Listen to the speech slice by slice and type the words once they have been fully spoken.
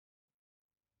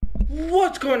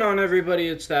What's going on, everybody?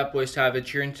 It's that boy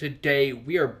Savage here, and today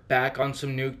we are back on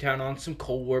some Nuketown, on some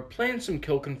Cold War, playing some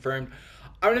Kill Confirmed.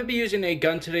 I'm going to be using a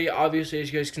gun today. Obviously,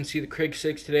 as you guys can see, the Krig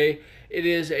 6 today. It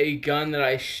is a gun that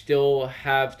I still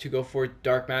have to go for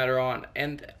Dark Matter on,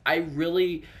 and I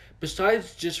really,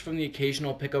 besides just from the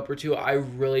occasional pickup or two, I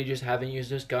really just haven't used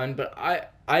this gun, but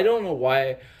I don't know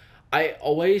why. I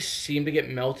always seem to get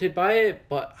melted by it,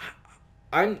 but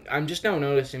I'm just now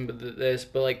noticing this,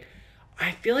 but like,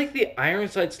 I feel like the iron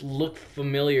sights look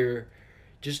familiar.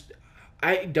 Just,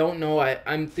 I don't know.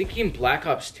 I'm thinking Black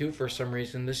Ops 2 for some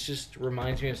reason. This just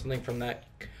reminds me of something from that.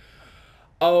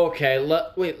 Oh, okay.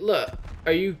 Wait, look.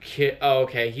 Are you kid? Oh,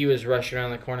 okay. He was rushing around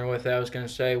the corner with it. I was gonna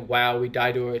say, wow, we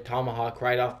died to a tomahawk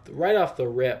right off the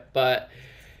rip. But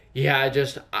yeah,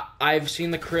 I've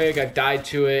seen the Krig. I've died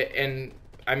to it, and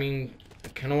I mean, I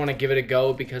kind of want to give it a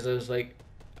go because I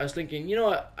was thinking, you know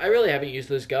what? I really haven't used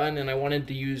this gun, and I wanted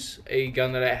to use a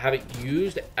gun that I haven't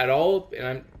used at all.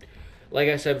 And like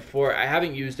I said before, I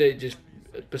haven't used it just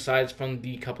besides from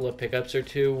the couple of pickups or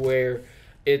two where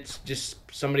it's just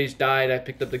somebody's died. I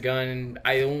picked up the gun, and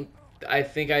I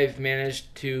think I've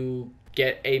managed to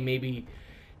get a maybe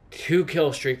 2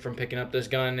 kill streak from picking up this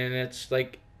gun, and it's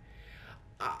like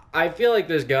I feel like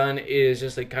this gun is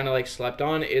just like kind of like slept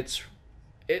on.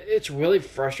 It's really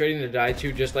frustrating to die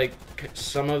to, just like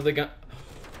some of the gun.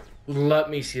 Let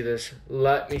me see this.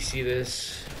 Let me see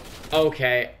this.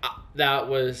 Okay, that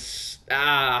was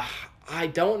I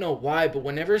don't know why, but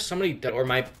whenever somebody or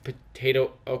my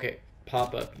potato, okay,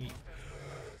 pop up.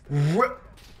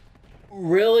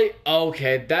 Really?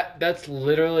 Okay, that's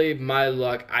literally my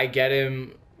luck. I get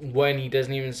him when he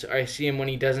doesn't even. I see him when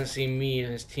he doesn't see me,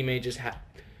 and his teammate just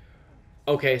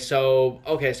okay, so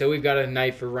we've got a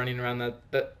knife for running around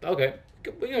that. Okay,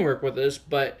 we can work with this,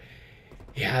 but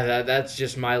yeah, that's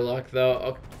just my luck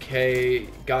though. Okay,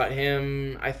 got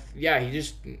him. Yeah, he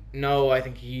just no. I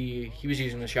think he was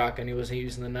using the shotgun. He wasn't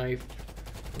using the knife.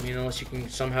 I mean, unless you can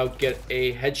somehow get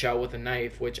a headshot with a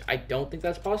knife, which I don't think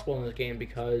that's possible in this game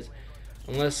because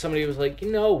unless somebody was like,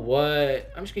 you know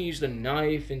what, I'm just gonna use the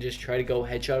knife and just try to go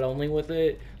headshot only with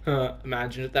it.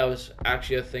 Imagine if that was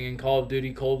actually a thing in Call of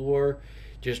Duty Cold War.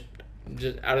 Just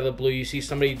out of the blue, you see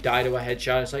somebody die to a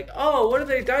headshot. It's like, oh, what did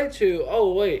they die to?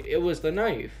 Oh, wait, it was the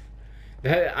knife.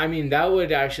 I mean, that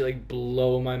would actually like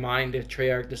blow my mind if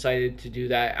Treyarch decided to do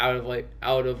that out of like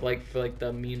for like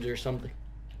the memes or something.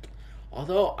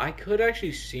 Although I could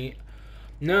actually see.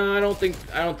 No, I don't think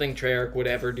Treyarch would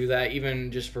ever do that,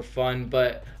 even just for fun.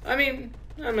 But I mean,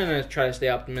 I'm gonna try to stay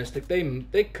optimistic.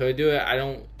 They could do it. I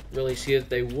don't really see that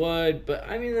they would, but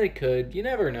I mean they could. You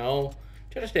never know.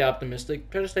 Try to stay optimistic.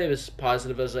 Try to stay as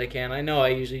positive as I can. I know I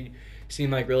usually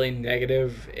seem like really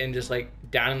negative and just like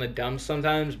down in the dumps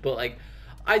sometimes, but like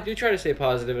I do try to stay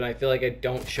positive, and I feel like I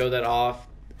don't show that off.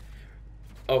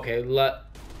 Okay,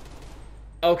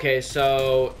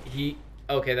 so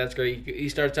okay, that's great. He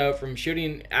starts out from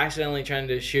shooting, accidentally trying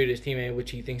to shoot his teammate,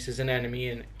 which he thinks is an enemy,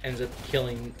 and ends up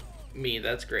killing me.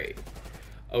 That's great.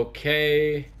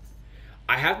 Okay.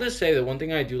 I have to say the one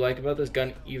thing I do like about this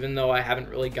gun, even though I haven't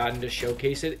really gotten to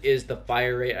showcase it, is the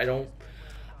fire rate.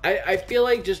 I feel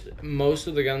like just most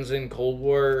of the guns in Cold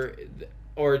War,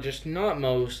 or just not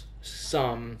most,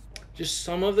 just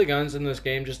some of the guns in this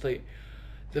game, just like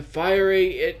the fire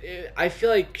rate, I feel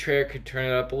like Treyarch could turn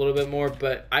it up a little bit more,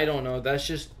 but I don't know.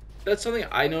 That's something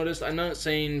I noticed. I'm not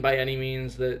saying by any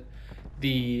means that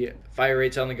the fire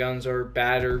rates on the guns are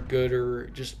bad or good or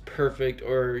just perfect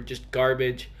or just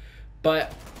garbage.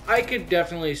 But I could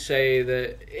definitely say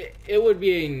that it would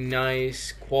be a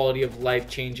nice quality of life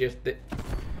change if the...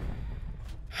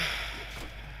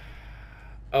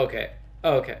 Okay.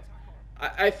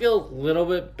 I feel a little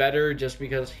bit better just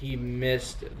because he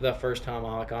missed the first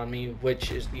tomahawk on me,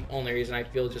 which is the only reason I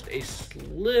feel just a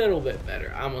little bit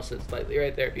better. I almost said slightly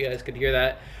right there if you guys could hear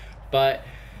that. But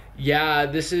yeah,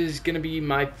 this is gonna be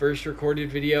my first recorded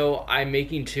video. I'm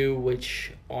making 2,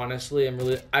 which honestly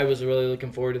I was really looking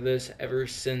forward to this ever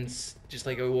since just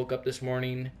like I woke up this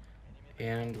morning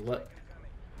and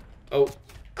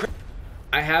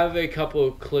I have a couple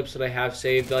of clips that I have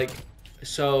saved, like,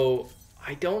 so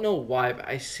I don't know why, but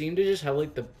I seem to just have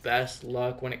like the best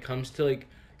luck when it comes to like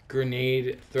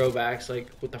grenade throwbacks, like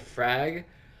with the frag.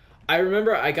 I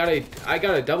remember I got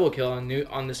a double kill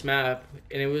on this map,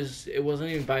 and it wasn't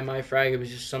even by my frag. It was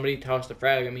just somebody tossed a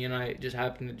frag at me, and I just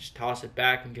happened to just toss it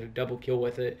back and get a double kill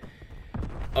with it.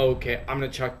 Okay, I'm gonna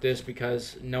chuck this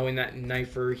because knowing that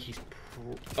knifer,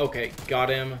 okay, got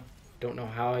him. Don't know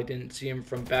how I didn't see him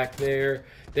from back there.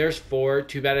 There's 4.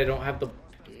 Too bad I don't have the.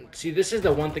 See, this is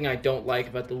the one thing I don't like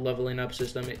about the leveling up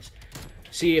system.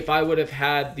 See, if I would have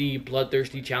had the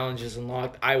bloodthirsty challenges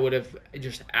unlocked, I would have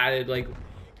just added like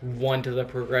 1 to the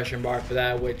progression bar for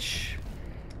that, which,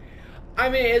 I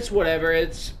mean, it's whatever.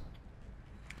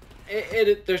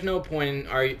 There's no point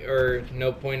in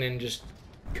no point in just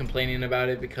complaining about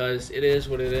it, because it is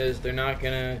what it is. They're not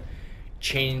gonna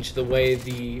change the way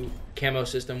the camo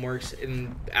system works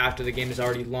after the game is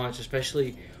already launched,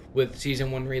 especially with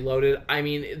Season 1 Reloaded. I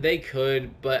mean, they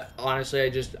could, but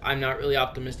honestly, I'm not really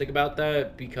optimistic about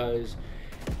that, because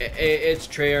it's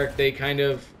Treyarch. They kind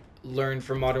of learned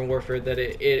from Modern Warfare that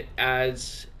it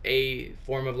adds a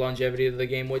form of longevity to the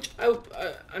game, which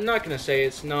I'm not going to say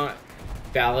it's not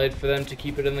valid for them to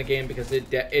keep it in the game, because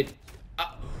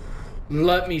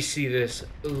let me see this.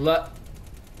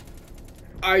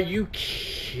 Are you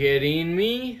kidding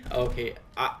me? Okay,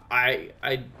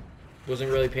 I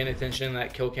wasn't really paying attention in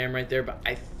that kill cam right there, but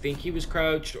I think he was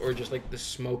crouched, or just like the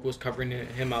smoke was covering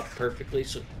him up perfectly,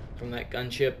 so from that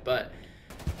gunship. But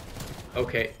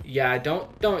okay, yeah,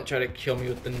 don't try to kill me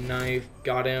with the knife.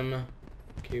 Got him.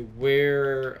 Okay,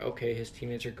 okay, his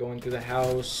teammates are going through the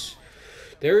house.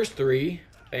 There's 3,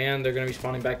 and they're gonna be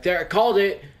spawning back there. I called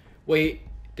it. Wait,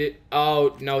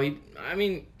 oh no, I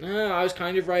mean, I was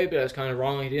kind of right, but I was kind of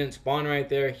wrong. He didn't spawn right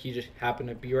there. He just happened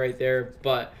to be right there.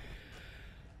 But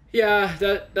yeah,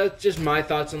 that's just my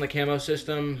thoughts on the camo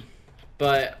system.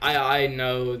 But I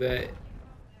know that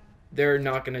they're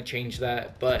not gonna change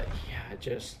that. But yeah,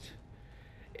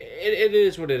 it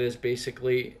is what it is,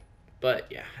 basically.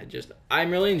 But yeah,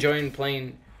 I'm really enjoying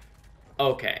playing.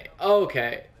 Okay,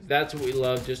 that's what we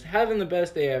love. Just having the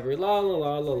best day ever. La la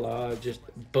la la la. Just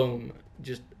boom.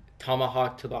 Just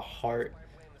tomahawk to the heart.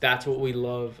 That's what we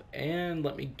love. And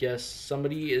let me guess,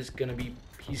 he's gonna be.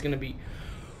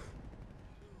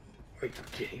 Are you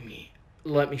kidding me?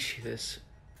 Let me see this.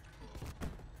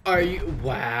 Are you?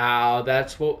 Wow,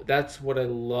 that's what I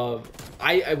love.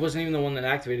 I wasn't even the one that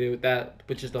activated with that,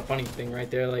 which is the funny thing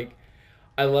right there. Like,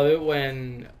 I love it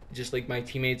when just like my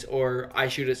teammates or I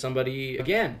shoot at somebody.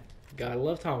 Again, gotta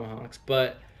love tomahawks.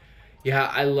 But yeah,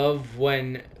 I love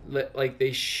when like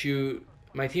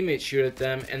my teammates shoot at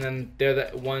them, and then they're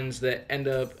the ones that end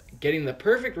up getting the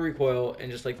perfect recoil and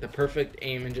just like the perfect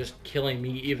aim and just killing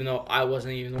me, even though I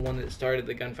wasn't even the one that started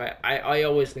the gunfight. I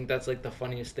always think that's like the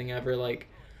funniest thing ever. Like,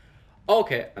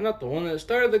 okay, I'm not the one that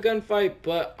started the gunfight,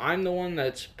 but I'm the one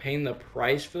that's paying the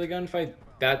price for the gunfight.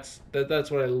 That's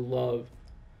what I love.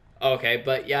 Okay,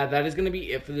 but yeah, that is going to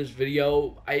be it for this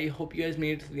video. I hope you guys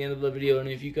made it to the end of the video, and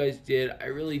if you guys did, I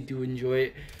really do enjoy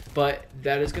it. But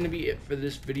that is going to be it for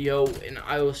this video, and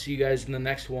I will see you guys in the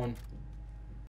next one.